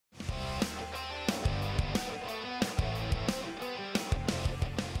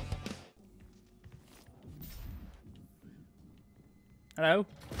Hello?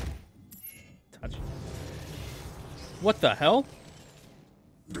 Touch. What the hell?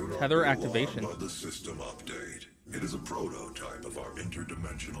 Tether activation. The system update. It is a prototype of our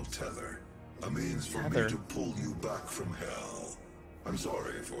interdimensional tether. A means for me to pull you back from hell. I'm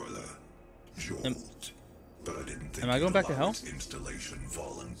sorry for the jolt, but I didn't think am I going back to hell? Installation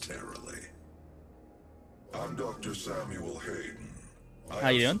voluntarily. I'm Dr. Samuel Hayden. How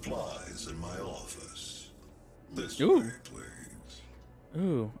you doing? Supplies in my office. This Ooh. way, please.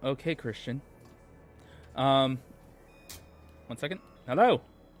 Ooh, okay, Christian. 1 second. Hello?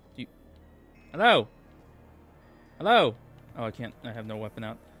 Hello? Hello? Oh, I can't. I have no weapon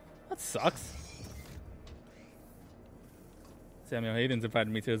out. That sucks. Samuel Hayden's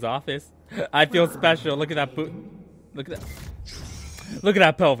invited me to his office. I feel special. Look at that boot. Look at that. Look at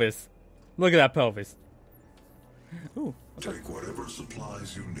that pelvis. Look at that pelvis. Ooh. Take whatever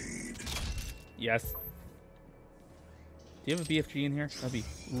supplies you need. Yes. Do you have a BFG in here? That'd be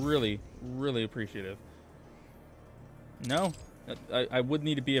really, really appreciative. No? I would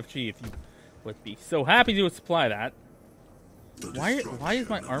need a BFG if you would be so happy to supply that. Why is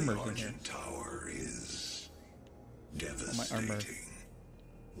my armor in here? Tower is My armor.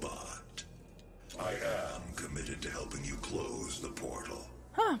 But I am committed to helping you close the portal.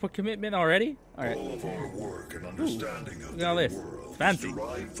 Huh, what commitment already? Alright. All of our work and understanding of Look at all the this. world It's fancy. is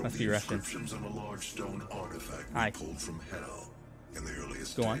derived from Must the be Russian. inscriptions on a large stone artifact Hi. we pulled from hell in the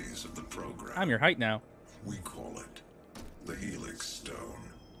earliest Go on. days of the program. I'm your height now. We call it the Helix Stone.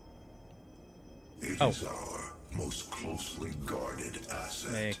 It Oh. is our most closely guarded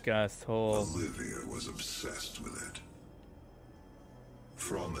asset. Make us whole. Olivia was obsessed with it.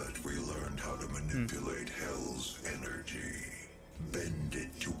 From it, we learned how to manipulate hell's energy, bend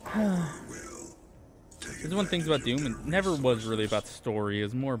it to our will. There's one thing about Doom, it never was really about the story. It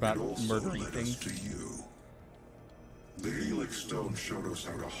was more about It also murdering led us things. to you. The Helix Stone showed us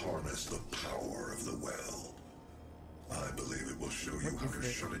how to harness the power of the well. I believe it will show you how to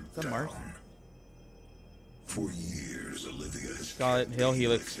shut it that Mars? down. For years, Olivia has Got it. kept Hail the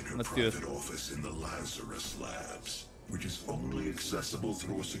Helix. in her Let's do this. private office in the Lazarus Labs, which is only accessible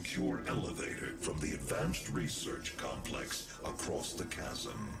through a secure elevator from the Advanced Research Complex across the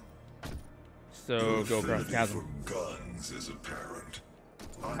chasm. So go across the chasm. For guns is apparent.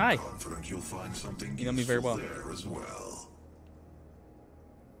 I'm Hi. confident you'll find something You know me very well. there as well.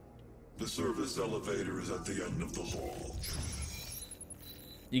 The service elevator is at the end of the hall.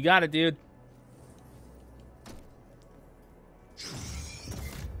 You got it, dude.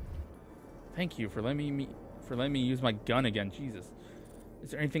 Thank you for letting me use my gun again. Jesus.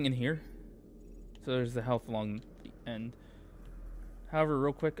 Is there anything in here? So there's the health along the end. However,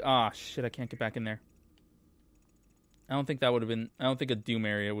 real quick. Ah, shit, I can't get back in there. I don't think that would have been... I don't think a Doom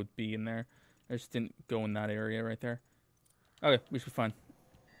area would be in there. I just didn't go in that area right there. Okay, we should be fine.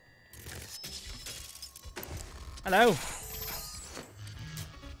 Hello!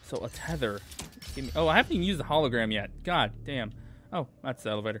 So, a tether. Give me, oh, I haven't even used the hologram yet. God damn. Oh, that's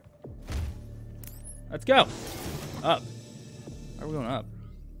the elevator. Let's go! Up. Why are we going up?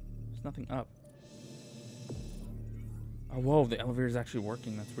 There's nothing up. Oh, whoa, the elevator is actually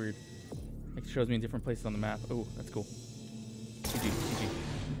working. That's weird. It shows me in different places on the map. Oh, that's cool. GG, GG.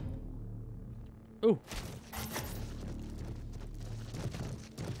 Ooh.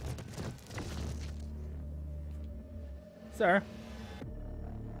 Sir.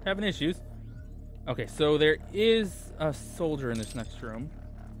 Having issues. Okay, so there is a soldier in this next room.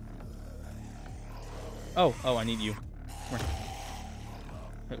 Oh, I need you. Come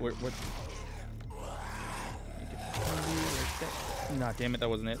here. Wait, what? Nah, damn it, that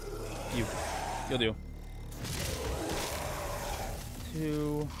wasn't it. You'll do.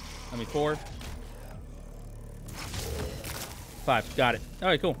 4. 5, got it.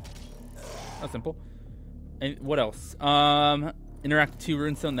 Alright, cool. That's simple. And what else? Interact with 2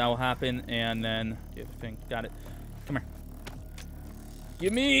 runestone, that will happen, and then the other thing. Got it. Come here.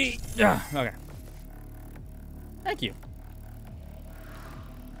 Give me. Okay. Thank you.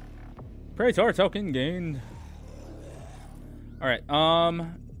 Praetor token gained. Alright,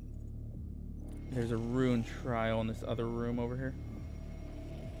 there's a rune trial in this other room over here.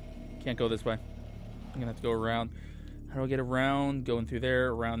 Can't go this way. I'm gonna have to go around. How do I get around? Going through there,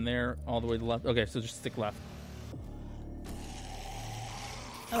 around there, all the way to the left. Okay, so just stick left.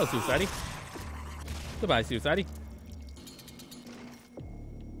 Hello, Suicidey. Goodbye, Suicidey.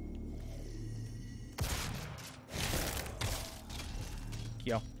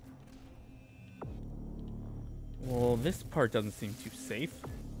 Yo. Well, this part doesn't seem too safe.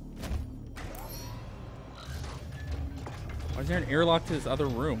 Why is there an airlock to this other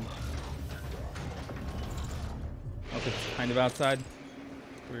room? Okay, it's kind of outside.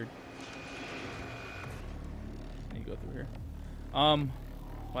 weird. I need to go through here.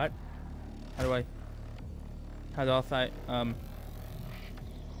 What? How do I I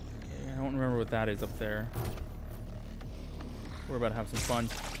don't remember what that is up there. We're about to have some fun.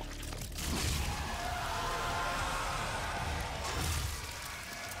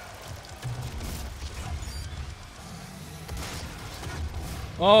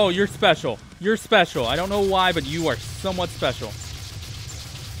 Oh, you're special. You're special. I don't know why, but you are somewhat special.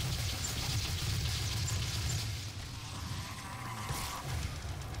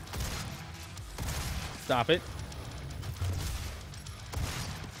 Stop it.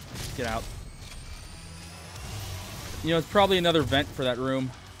 Get out. You know, it's probably another vent for that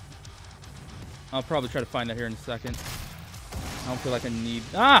room. I'll probably try to find that here in a second. I don't feel like I need...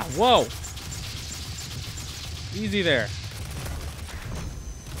 Ah! Whoa! Easy there.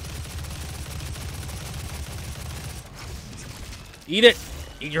 Eat it!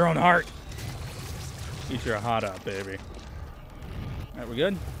 Eat your own heart! Eat your heart out, baby. Alright, we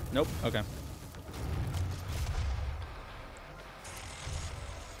good? Nope. Okay.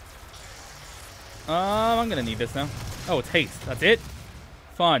 I'm gonna need this now. Oh, it's haste. That's it?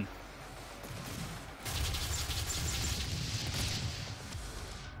 Fun.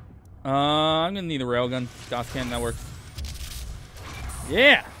 I'm gonna need the railgun. Gas cannon, that works.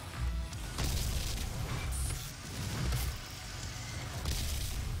 Yeah!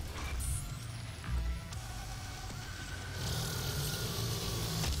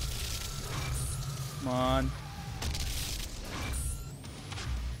 Come on.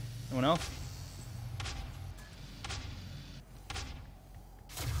 Anyone else?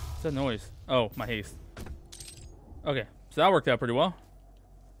 What's that noise? Oh, my haste. Okay, so that worked out pretty well.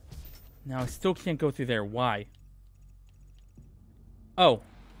 Now I still can't go through there. Why? Oh.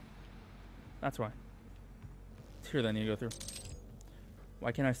 That's why. It's here that I need to go through.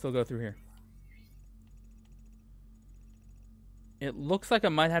 Why can't I still go through here? It looks like I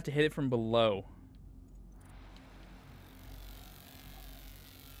might have to hit it from below.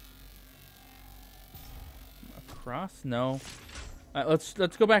 Across? No. Alright,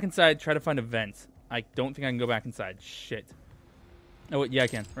 let's go back inside, try to find a vent. I don't think I can go back inside. Shit. Oh, wait, yeah, I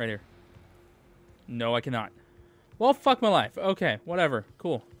can. Right here. No, I cannot. Well, fuck my life. Okay, whatever.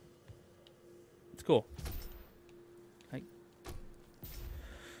 Cool. It's cool.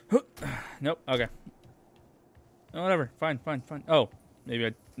 Nope, okay. Oh, whatever. Fine. Oh, maybe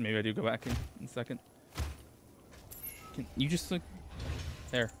I do go back in a second. Can you just like...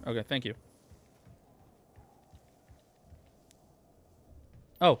 There. Okay, thank you.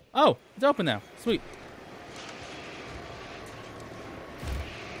 Oh, it's open now. Sweet.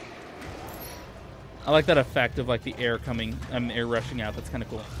 I like that effect of like the air coming, air rushing out. That's kind of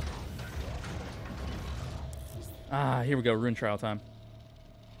cool. Ah, here we go. Rune trial time.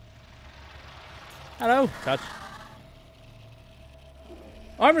 Hello. Touch.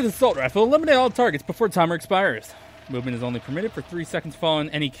 Armored assault rifle. Eliminate all targets before timer expires. Movement is only permitted for 3 seconds following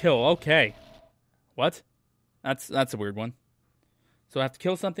any kill. Okay. What? That's a weird one. So I have to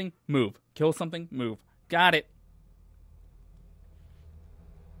kill something, move. Kill something, move. Got it.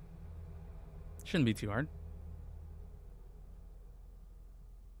 Shouldn't be too hard.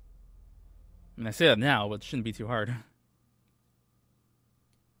 I mean, I say that now, but it shouldn't be too hard.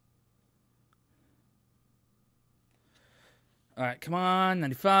 Alright, come on.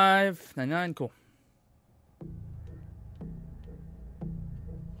 95, 99, cool.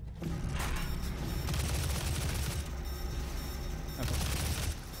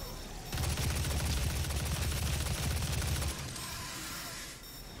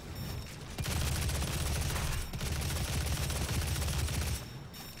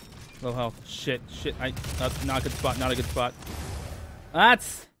 Low health. Shit. That's not a good spot. Not a good spot.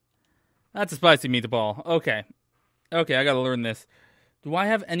 That's a spicy meatball. Okay, I gotta learn this. Do I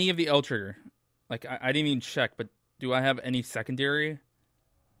have any of the L trigger? Like, I didn't even check, but do I have any secondary?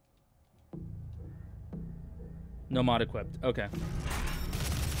 No mod equipped. Okay.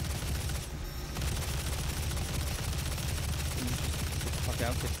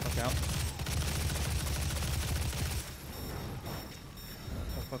 Get the fuck out.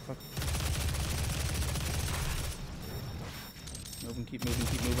 Fuck. Keep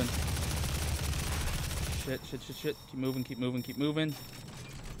moving. Shit. Keep moving.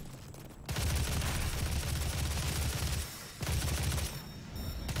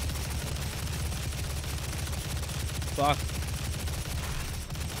 Fuck.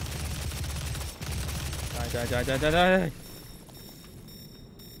 Die.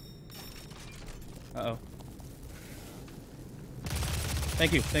 Uh-oh.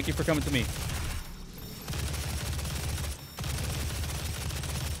 Thank you for coming to me.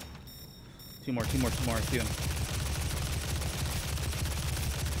 Two more. I see them.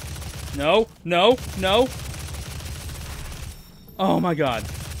 No. Oh my god.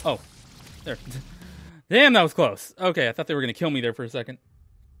 Oh. There. Damn, that was close. Okay, I thought they were going to kill me there for a second.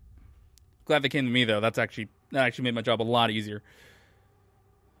 Glad they came to me, though. That actually made my job a lot easier.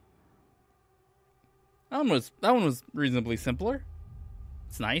 That one was reasonably simpler.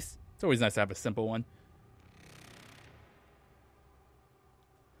 It's nice. It's always nice to have a simple one.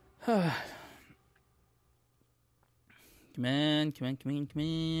 Come on.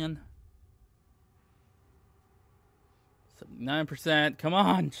 79%. Come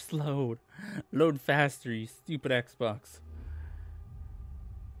on, just load. Load faster, you stupid Xbox.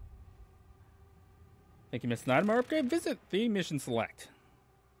 Thank you, Miss Snyder. Upgrade. Visit the mission select.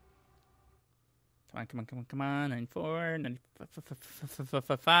 Come on. 94,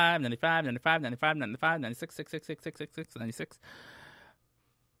 95, 96, 96.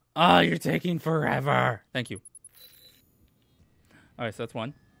 Oh, you're taking forever. Thank you. Alright, so that's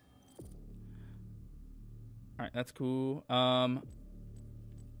one. Alright, that's cool. So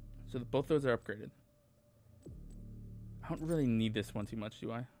both those are upgraded. I don't really need this one too much,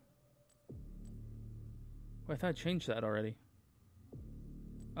 do I? Oh, I thought I changed that already.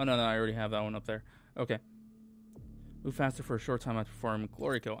 Oh, no, I already have that one up there. Okay. Move faster for a short time after performing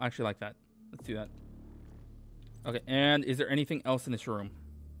glory kill. I actually like that. Let's do that. Okay, and is there anything else in this room?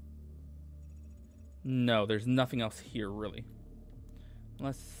 No, there's nothing else here, really.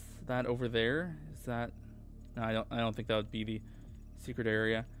 Unless that over there. Is that... No, I don't think that would be the secret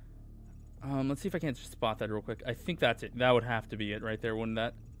area. Let's see if I can't just spot that real quick. I think that's it. That would have to be it right there, wouldn't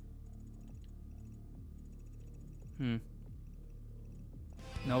that? No,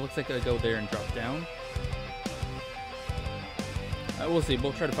 it looks like I go there and drop down. We'll see.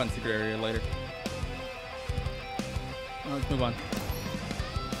 We'll try to find the secret area later. Let's move on.